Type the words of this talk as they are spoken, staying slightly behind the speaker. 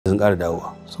sun ƙara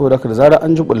dawowa saboda haka da zarar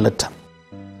an ji bullata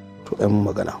to ɗan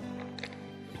magana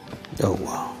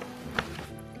yawwa.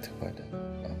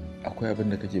 Akwai abin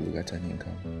da kake bukata ne ka?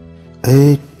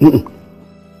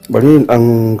 Bari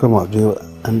an gama je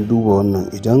an duba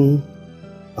wannan idan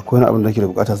akwai wani abin da ke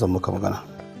da bukata zan maka magana.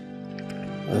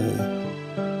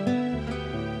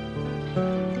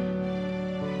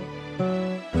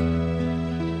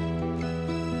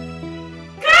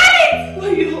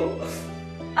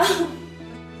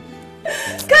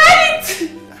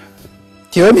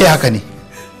 Ke wai me haka ne?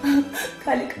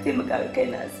 Kali ka taimaka ka kai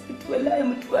na asibiti wallahi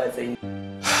mutuwa zan yi.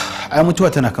 Ai mutuwa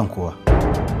tana kan kowa.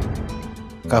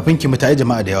 Kafin ki mutu ai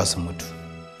jama'a da yawa sun mutu.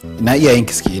 Ina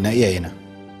iyayenki suke, ina iyayena.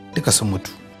 Duka sun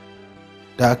mutu.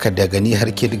 Da haka daga ni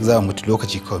har ke duk za mu mutu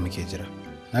lokaci kawai muke jira.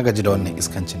 Na gaji da wannan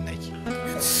iskancin naki.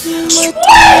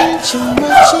 Mutuncin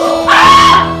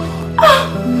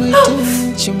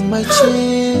mace,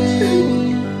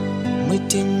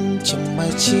 mutuncin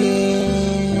mace,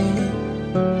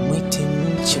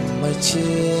 mutuncin mace,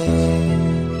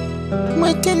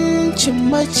 mutuncin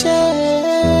mace,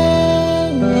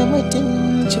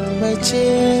 mutuncin mace,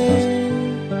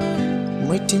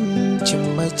 mutuncin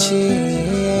mace,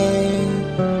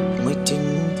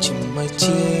 mutuncin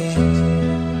mace,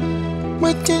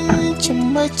 mutuncin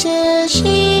mace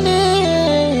shine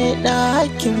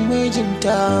ɗakin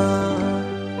mijinta.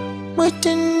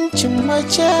 Mutuncin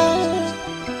mace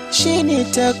shine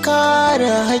ta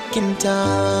kare haƙƙinta.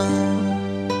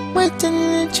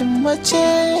 Mutuncin mace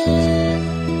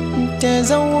ta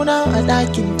zauna a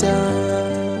ɗakinta,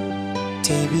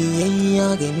 ta biyayya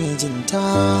ga mijinta,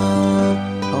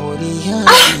 aure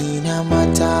yaƙi na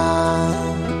mata.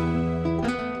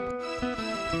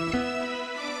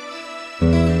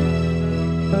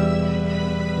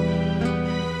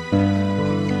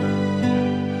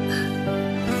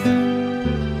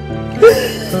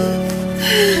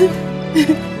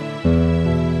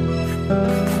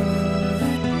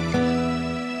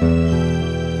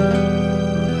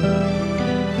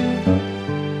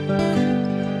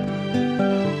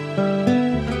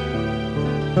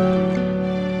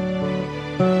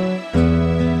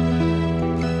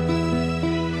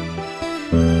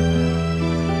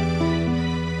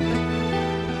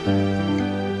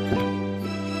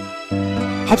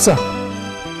 Hafsa!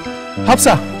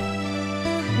 Hafsa!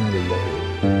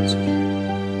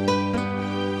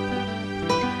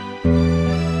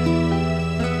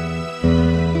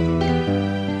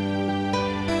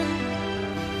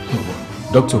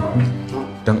 Doktor,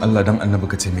 don Allah don annabi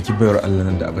ka taimaki bayar Allah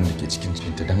nan da abin da ke cikin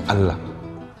cikinta don Allah.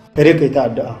 Kare kai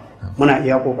ta addu'a. Muna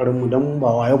iya kokarin mu don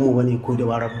ba wayan mu bane ko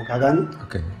dabarar mu ka gane?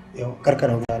 Okay. Yau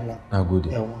karkara mu Allah.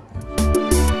 Nagode. Yawa.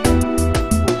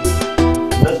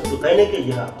 To kai ne ke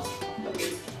jira.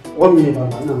 Wani ne ba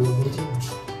nan wuce.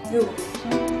 Yau.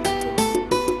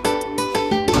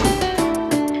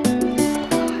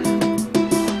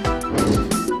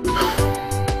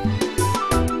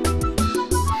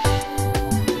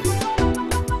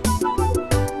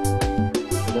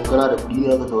 Kana da kuɗi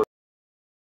ne ka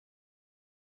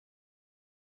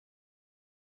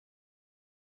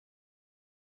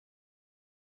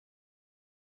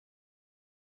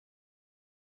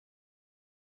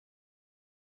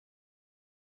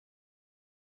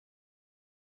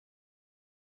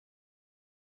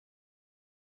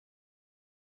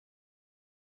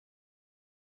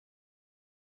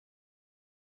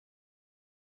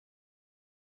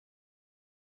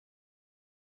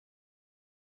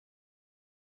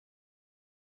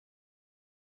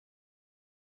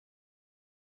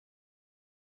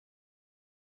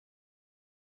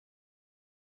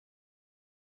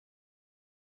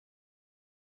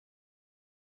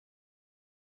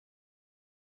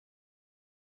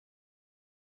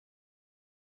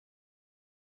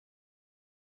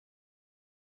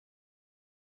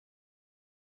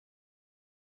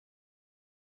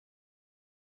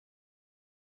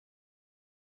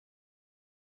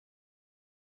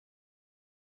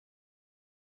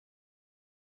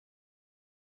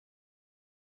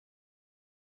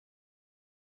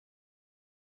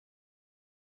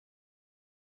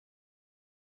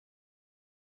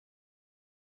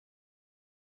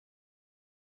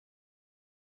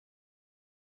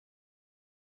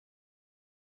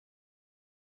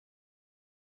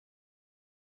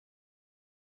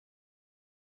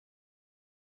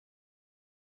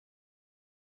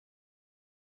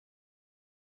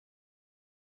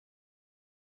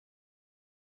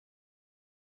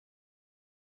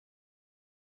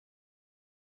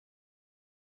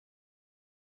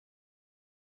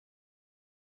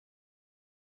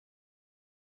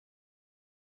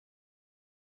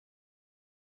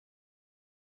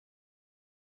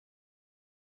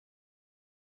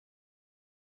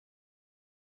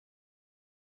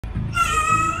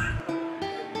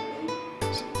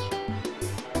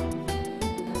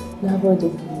Na gode.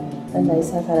 Allah ya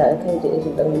saka da alkai da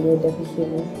irin ɗawainiyar da kake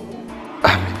yi.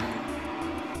 Amin.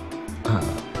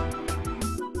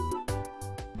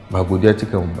 Ba godiya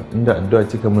cika mun ba, inda addu'a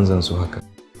cika mun zan so haka.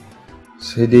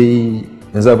 Sai dai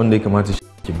yanzu abin da ya kamata shi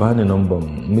ki bani namban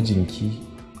mijinki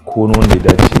ko wani wanda ya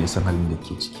dace ya san halin da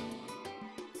ke ciki.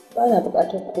 Ba na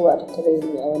buƙatar kowa ta tare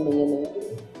ni a wannan yanayi.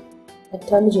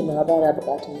 Hatta mijin na ba na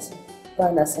buƙatar sa,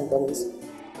 ba na son ganin sa.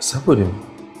 Saboda me?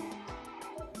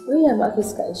 Wai ma aka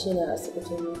suka aishe na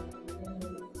asibitin ne.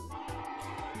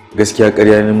 Gaskiya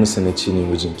ƙarya ne musu na ce ne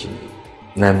mijinki ne.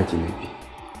 Na miki laifi.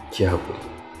 Ki haƙuri.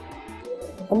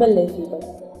 Kamar laifi ba.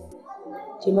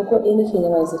 Taimako ɗaya nake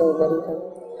nema yanzu daga gare ka.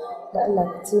 Da Allah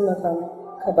ka taimaka mu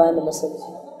ka bani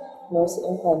masauki na wasu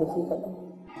 'yan kwanaki kaɗan.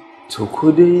 To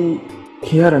ko dai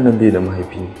yaron nan bai da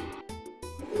mahaifi ne?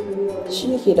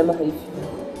 Shi yake da mahaifi.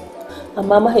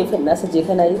 Amma mahaifin nasa je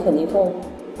kana yi ka ne kawai.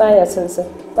 Baya son sa,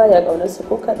 baya ƙaunarsa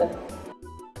ko kaɗan.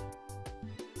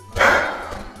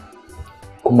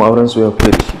 Kuma auren soyayya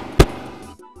kuke da shi?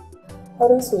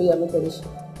 Auren soyayya muke da shi.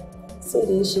 Sai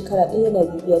da yi shekara ɗaya yana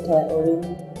bibiya ta ya aure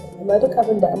ni. Amma duk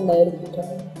abin da Allah ya rubuta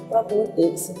babu wanda ya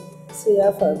isa sai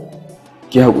ya faru.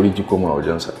 Ki haƙuri ki koma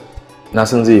wajensa. Na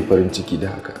san zai yi farin ciki da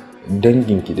haka.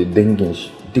 Danginki da dangin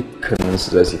shi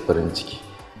dukkaninsu za su yi farin ciki.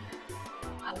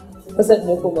 Ba zan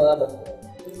iya komawa ba.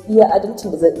 Iya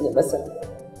adalcin da zan iya masa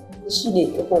shi ne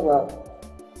ya komawa.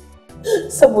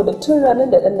 Saboda tun ranar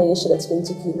da ɗan nan ya shiga cikin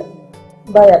ciki na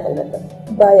baya ƙaunar ɗan,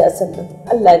 baya son ɗan.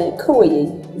 Allah ne kawai ya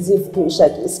yi zai fito ya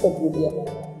shaƙi iskar duniya.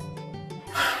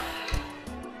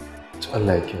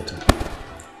 Allah ya kyauta.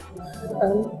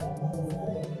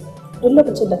 Duk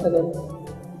lokacin da ka gani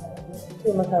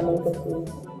taimaka min kake yi.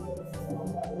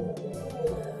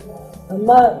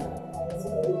 Amma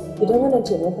idan wannan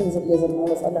taimakon zai iya zama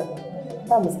matsala,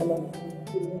 ba matsala.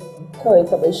 Kawai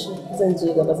ka bar shi, zan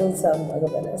je gaba, zan samu a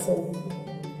gaba na sani.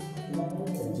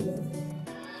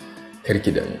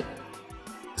 Karki da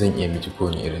zan iya miki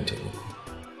kowane irin taimako.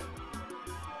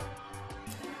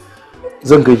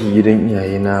 Zan kai ki gidan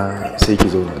iyayena sai ki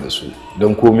zauna da su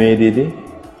don komai daidai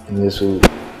in ya so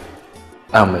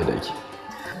a mai daki.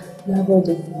 Na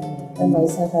gode. Allah ya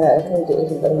saka da alkai da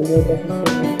irin ɗawainiyar da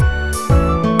kake yi.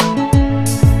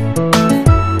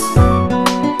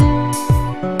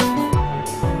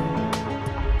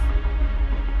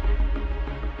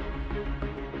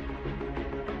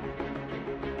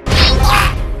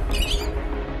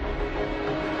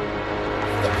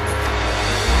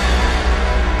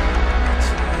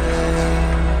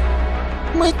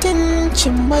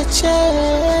 Mutuncin mace,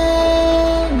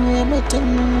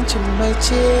 mutuncin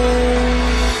mace,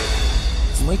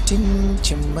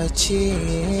 mutuncin mace,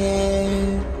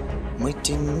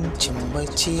 mutuncin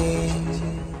mace,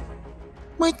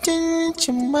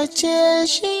 mutuncin mace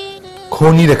shi ne.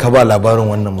 Ko ni da ka ba labarin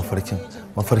wannan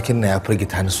mafarkin na ya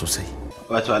firgita ni sosai.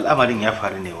 Wato al'amarin ya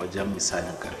faru ne wajen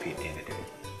misalin karfe 1 na dare.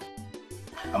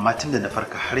 Amma tunda na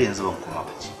farka har yanzu ban koma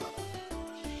bacci ba.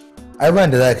 Ai ba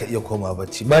da za ka iya koma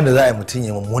bacci, ba da za a yi mutum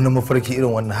ya mummunan mafarki irin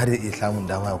wannan har ya iya samun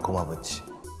dama ya koma bacci.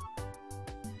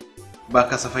 Ba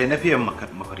kasafai na fiye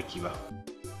mafarki ba.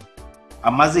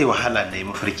 Amma zai wahala na yi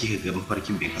mafarki ka ga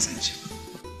mafarkin bai kasance ba.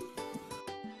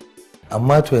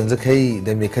 Amma to yanzu kai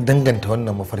da me ka danganta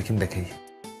wannan mafarkin da kai?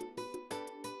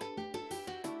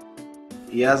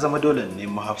 Ya zama dole ne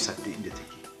mu Hafsat da inda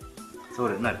take.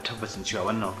 Saboda ina da tabbacin cewa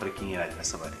wannan mafarkin yana da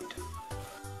nasaba da ita.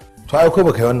 To ai ko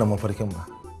baka yi wannan mafarkin ba.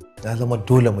 Ya zama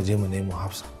dole mu je mu nemo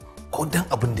Hafsa ko dan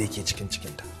abin da yake cikin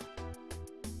cikinta.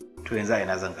 To yanzu a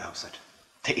ina zan ga Hafsat?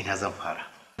 Ta ina zan fara?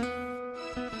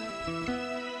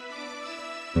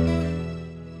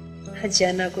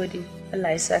 Hajiya na gode.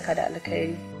 Allah ya saka da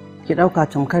alkhairi. Ki ɗauka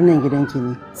tamkar nan gidanki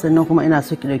ne, sannan kuma ina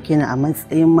so ki ɗauke ni a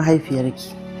matsayin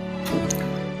mahaifiyarki.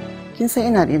 Kin san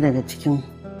ina ɗaya daga cikin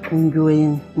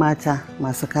ƙungiyoyin mata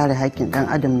masu kare haƙƙin ɗan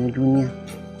adam na duniya.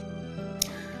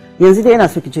 Yanzu dai ina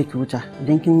so ki je ki huta,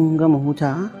 idan kin gama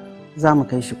hutawa za mu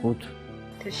kai shi kotu.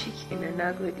 Ta shi kenan,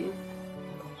 na gode.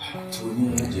 To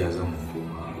ni hajiya zan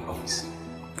koma ofis.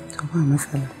 To ba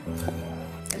matsala.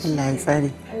 Allah ya tsare.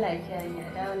 Allah ya kiyaye ni, a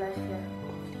dawo lafiya.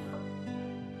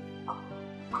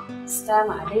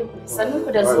 Assalamu alaikum. Sannu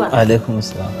ku da zuwa. Alaikum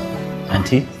assalam.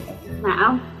 Anti?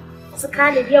 Na'am. Su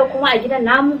Khalid yau kuma a gidan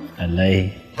namu?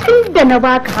 Wallahi. Tun da na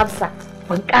baka Hafsa,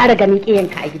 ban ƙara ganin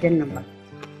ƙiyanka a gidan nan ba.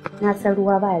 Na san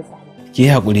ruwa ba ya tsada. Ki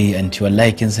haƙuri anti,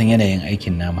 wallahi kin san yanayin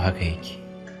aikin namu haka yake.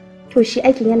 To shi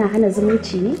aikin yana hana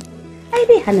zumunci ne? Ai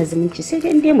bai hana zumunci sai dai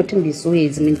in dai mutum bai so ya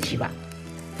zumunci ba.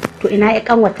 To ina ya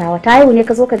kanwata wata yau ne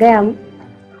ka zo ka gaya mu?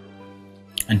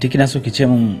 Anti kina so ki ce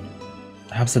min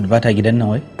Hafsat ba ta gidan nan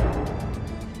wai?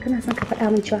 Kana son ka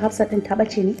faɗa min cewa Hafsat din ta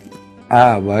bace ne?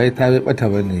 a ba wai ta bai bata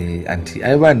bane anti,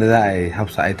 ai ba da za a yi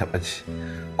Hafsa ai ta bace.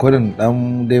 Kodin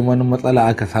dan dai wani matsala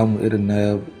aka samu irin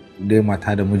na dai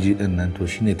mata da miji din nan to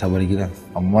shine ta bar gidan,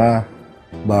 amma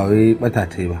ba wai bata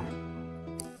ta yi ba.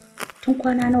 Tun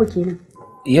kwana nawa kenan?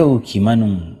 Yau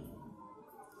kimanin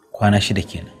kwana 6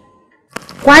 kenan.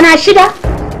 Kwana 6?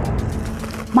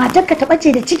 Matarka ta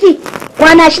bace da ciki?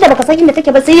 Kwana 6 baka san inda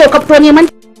take ba sai yau ka fito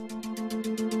neman.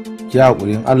 Ki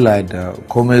hakurin Allah da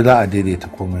komai za a daidaita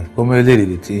komai zai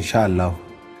daidaita insha Allah.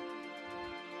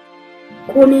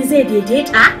 Komai zai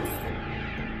daidaita?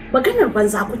 Maganar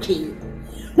banza kuke yi.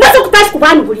 Maza ku tashi ku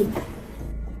bani guri.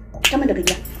 Ta mun daga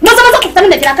gida. Maza ku fita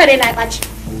min da gida kare na ya baci.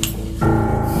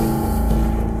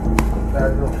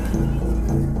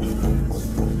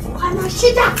 Kwana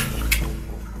 6.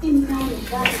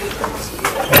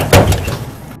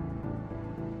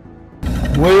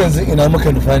 Wai yanzu ina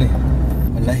muka nufa ne?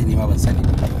 Wallahi ni ma ban sani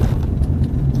ba.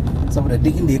 Saboda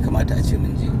duk inda ya kamata a ce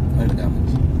mun je mun riga mun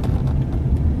je.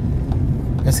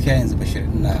 Gaskiya yanzu Bashir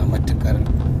ina matukar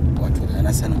wato da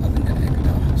na sanin abin da na aikata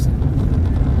wa Hafsa.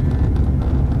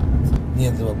 Ni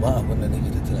yanzu babban abin da nake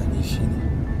ta tunani shine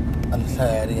an sa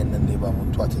yarinyar nan ne ba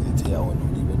mutuwa ta je ta yi a wani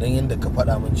wuri ba, don yadda ka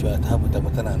faɗa min cewa ta fita ba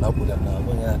tana naƙudan na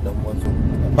abin yana dan wanzo.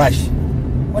 Ba shi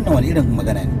wannan wani irin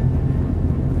magana ne?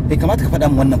 Bai kamata ka faɗa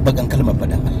min wannan bagan kalmar ba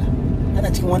dan Allah. Ana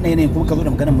cikin wannan yanayin kuma ka zo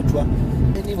da maganar mutuwa?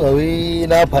 Ni ba wai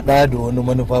na faɗa da wani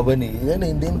manufa ba ne,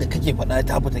 yanayin da kake faɗa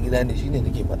ta fita gida ne shine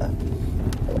nake faɗa.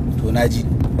 To na ji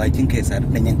bakin kai tsari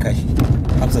dan yanka shi.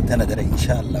 Hafsat tana da rai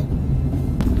insha Allah.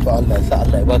 To Allah ya sa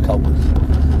Allah ya baka hakuri.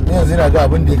 Ni yanzu ina ga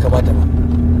abin da ya kamata ba.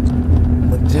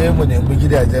 Mu je mu nemi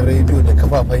gidajen rediyo da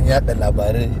kafafen yada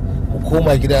labarai, mu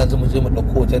koma gida yanzu mu je mu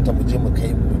ɗauko hotonta mu je mu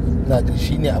kai mu. Ina ga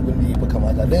shine abin da ya fi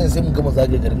kamata. Dan yanzu mun gama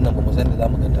zagaye garin nan ba mu san da za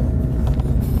mu ganta ba.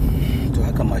 To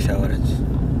haka ma shawara ce.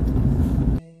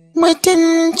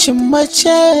 Mutuncin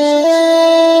mace,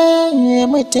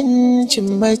 mutuncin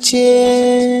mace,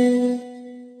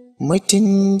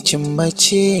 mutuncin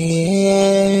mace,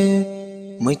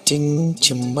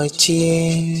 mutuncin mace,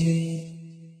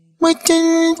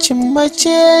 mutuncin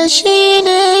mace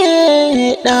shine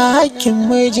ɗakin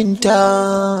mijinta,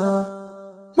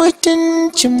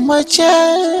 mutuncin mace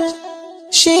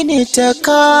shine ta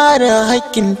kare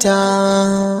haƙƙinta.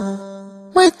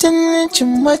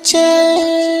 Mutuncin mace.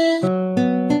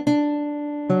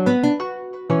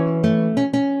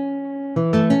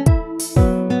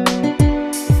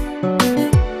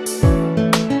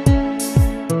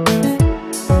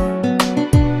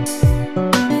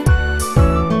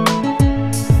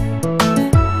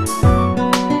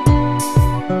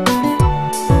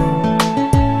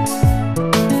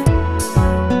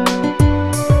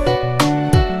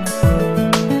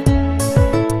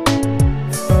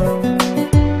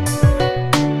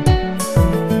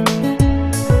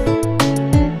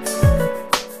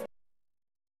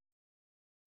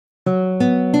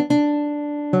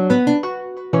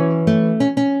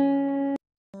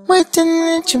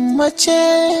 Mutuncin mace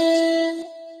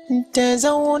ta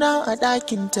zauna a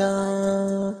ɗakinta,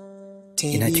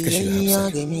 ina kika shiga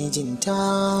Hafsat? ga mijinta.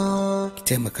 Ki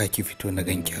taimaka ki fito na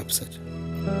ganki Hafsat.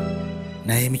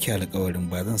 Na yi miki alƙawarin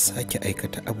ba zan sake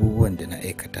aikata abubuwan da na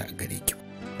aikata a gare ki.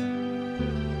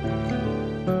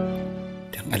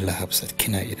 Dan Allah Hafsat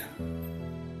kina ina.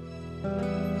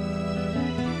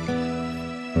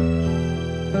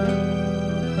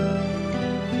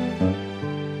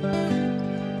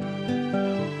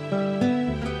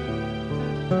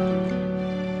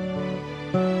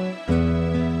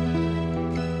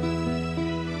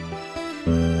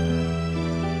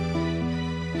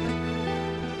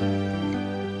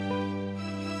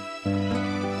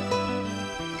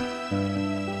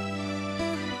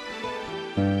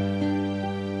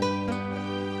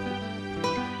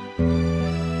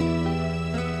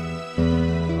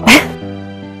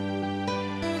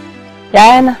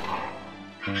 Yayana,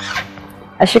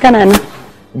 a shi kana nan?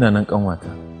 Ina nan kanwata.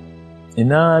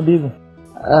 Ina Bibu?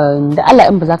 Da Allah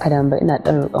in ba za ka damu ba ina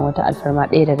ɗan roƙon wata alfarma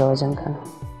ɗaya daga wajen ka.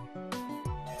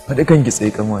 Faɗi kan ki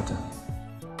tsaye kanwata.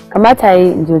 Kamata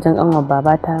yi in je wajen ƙanwar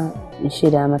babata in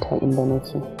shaida mata inda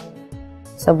nake.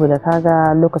 Saboda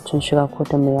kaga lokacin shiga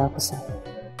kotun mu ya kusa.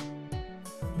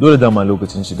 Dole dama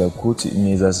lokacin shiga kotu in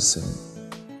ne za su sani.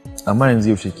 Amma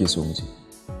yanzu yaushe ke so mu je?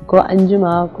 Ko an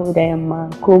jima ko da yamma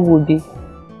ko gobe.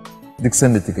 Duk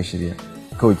sanda kika shirya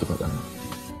kawai ki faɗa min.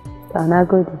 Ta na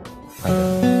gode.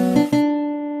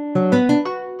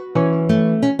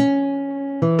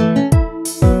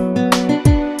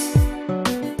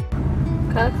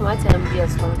 Ka kamata yan biya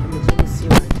su wani kuma jini siyo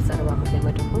da tsaraba mu kai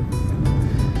mata ko?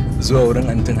 Zuwa wurin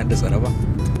antin hadda tsaraba?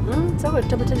 Saboda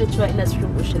tabbatar da cewa ina cikin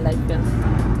ƙoshin lafiya.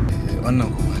 Wannan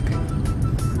kuma haka.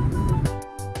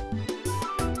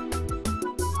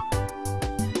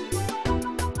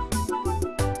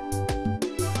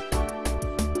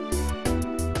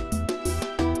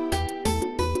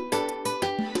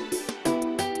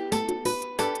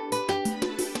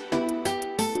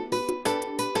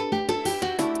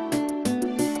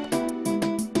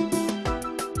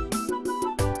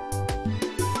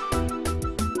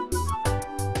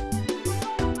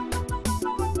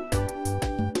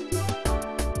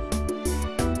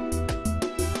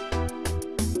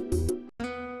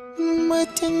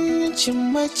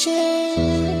 mutuncin mace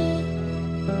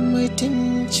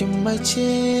mutuncin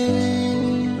mace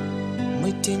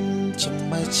mutuncin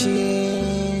mace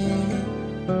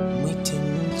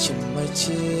mutuncin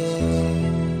mace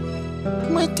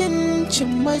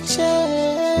mutuncin mace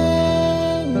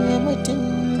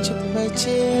mutuncin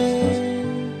mace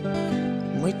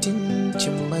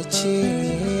mutuncin mace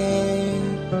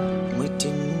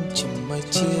mutuncin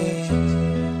mace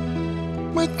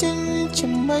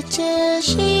mutuncin mace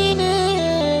shine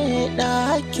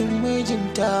ɗakin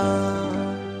mijinta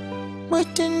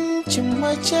mutuncin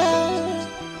mace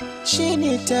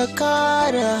shine ta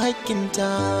kare haƙƙinta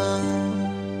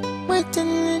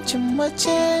mutuncin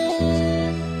mace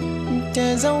ta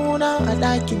zauna a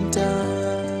ɗakinta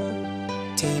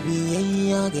ta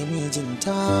biyayya ga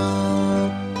mijinta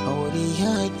aure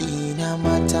yaƙi na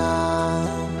mata.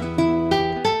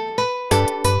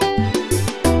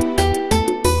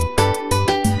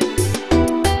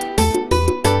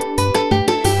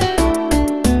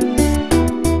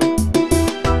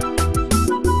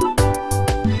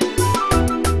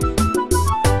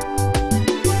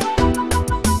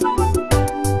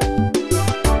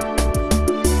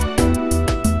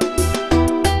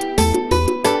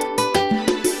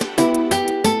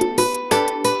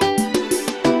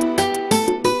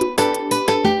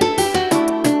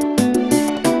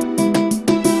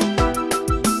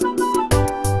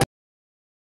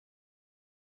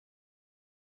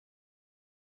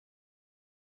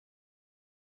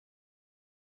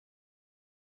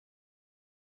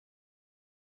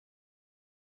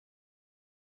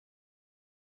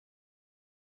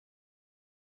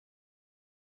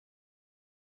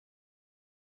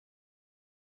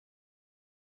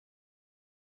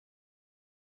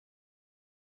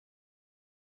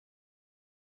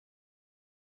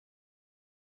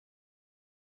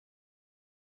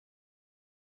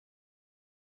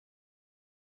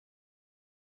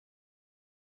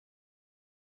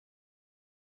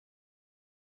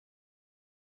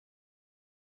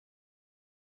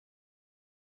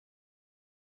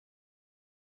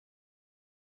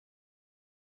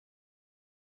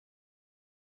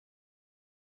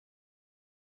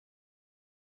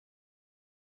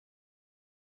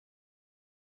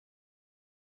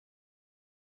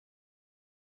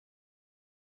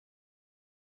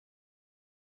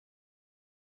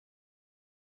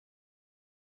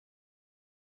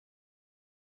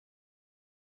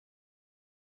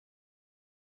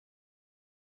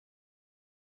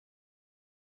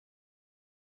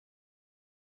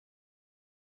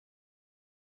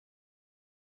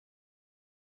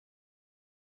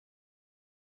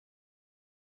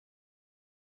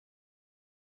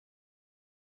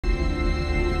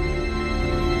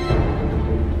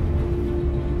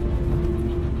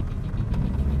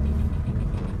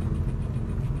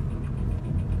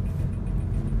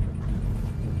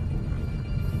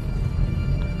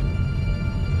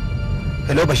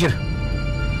 Hello Bashir,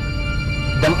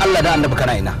 dan Allah da annabi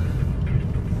kana ina?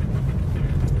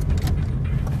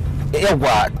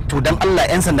 Yawwa, to dan Allah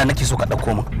 'yan sanda nake so ka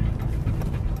ɗauko min.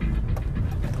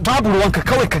 Babu ruwanka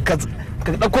kawai ka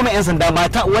ɗauko min 'yan sanda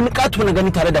mata wani ƙato na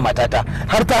gani tare da matata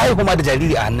har ta haihu ma da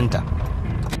jariri a hannunta.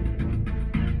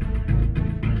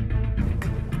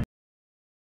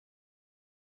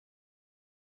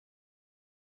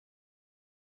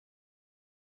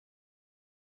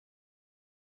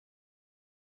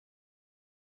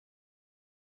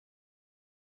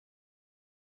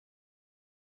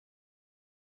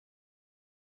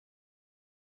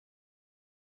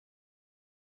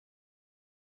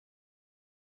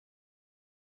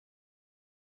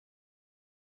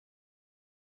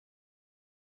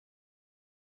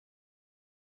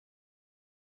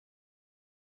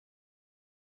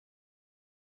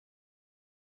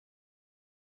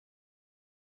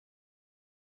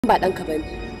 Ba ɗanka bane.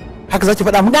 Haka zaki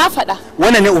faɗa mu? Na faɗa.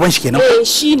 Wannan ne uban shi kenan? Eh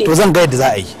shine. To zan ga yadda za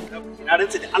a yi. Na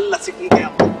rantsa da Allah sai kun ga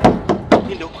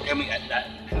inda kuka kai min inda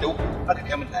aka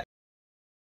kai min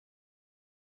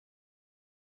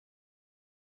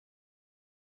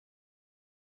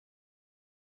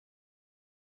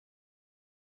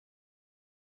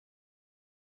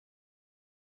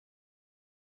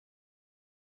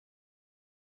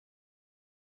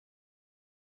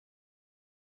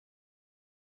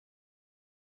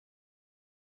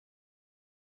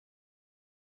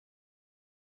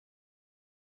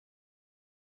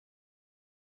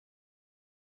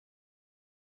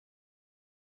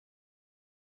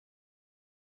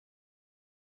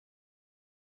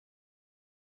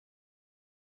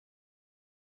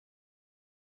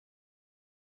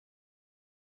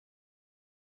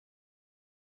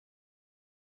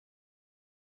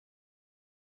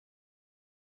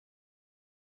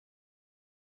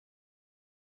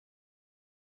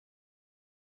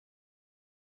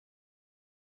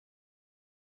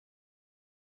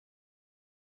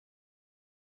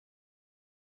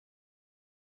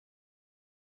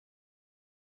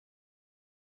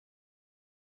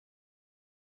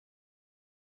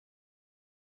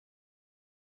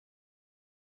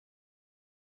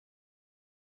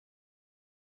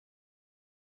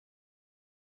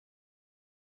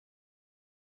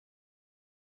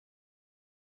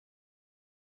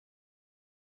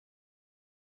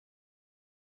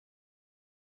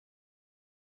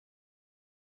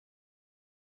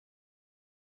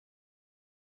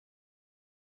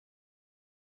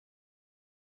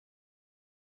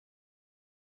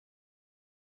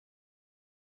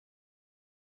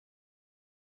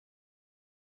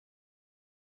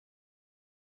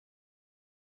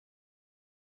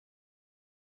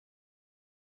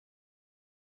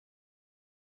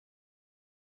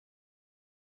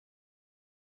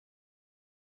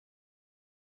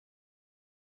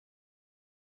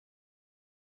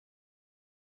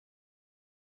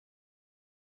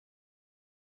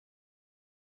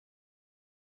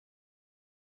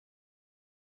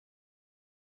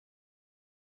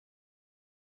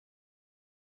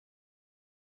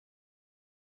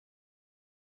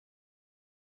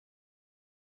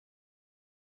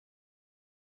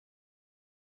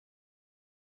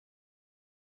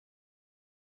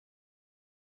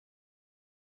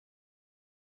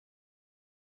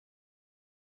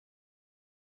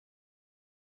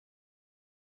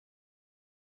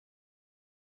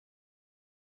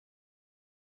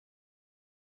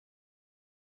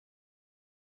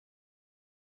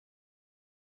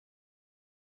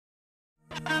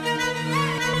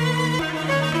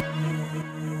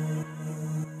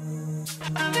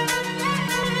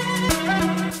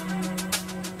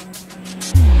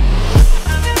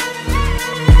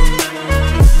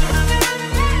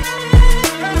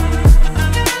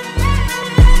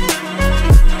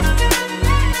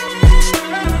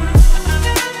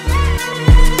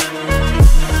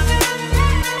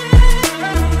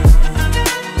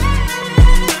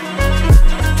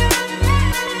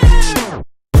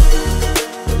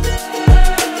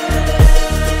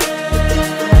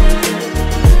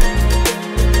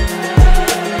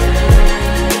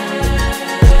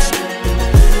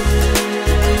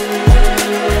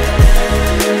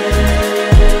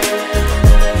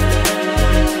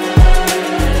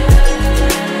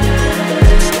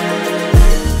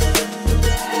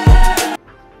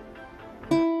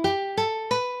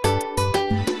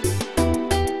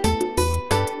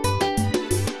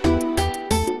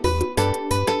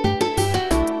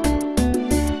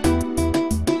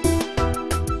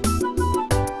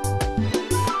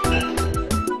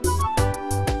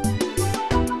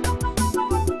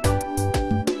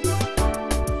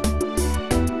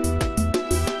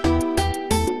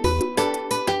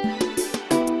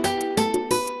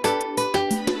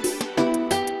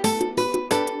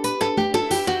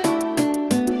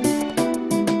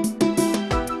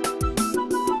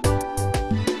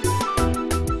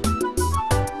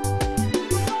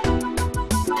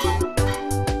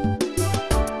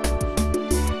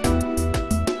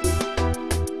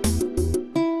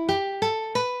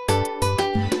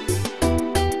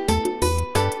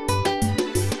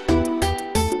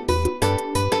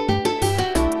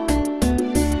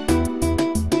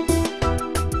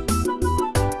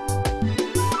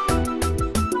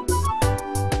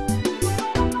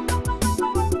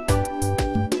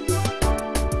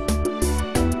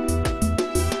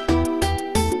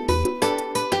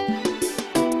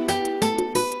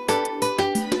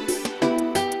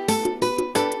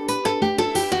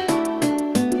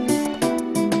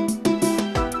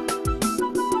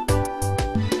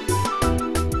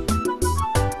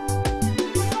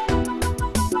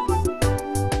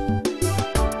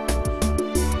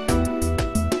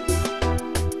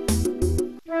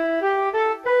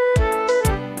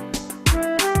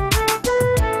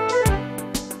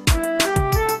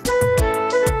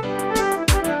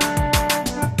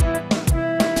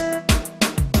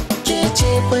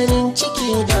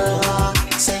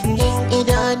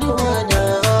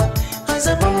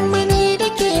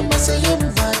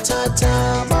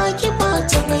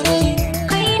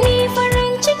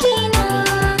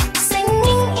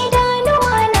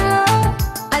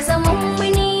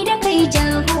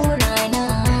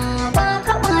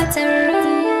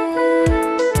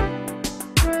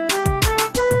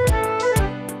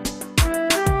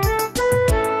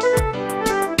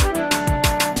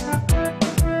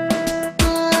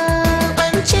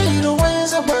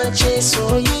ce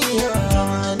soyayya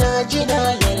na ji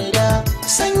na yarda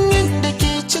sanyin da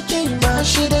ke ciki ba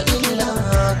shi da illa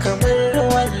kamar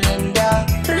ruwan landa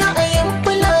ra'ayin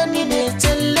fulani ne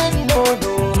tallan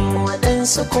nono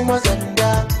waɗansu kuma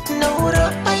ganda na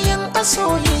ra'ayin a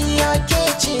soyayya ke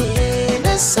ce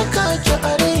na saka ki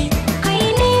a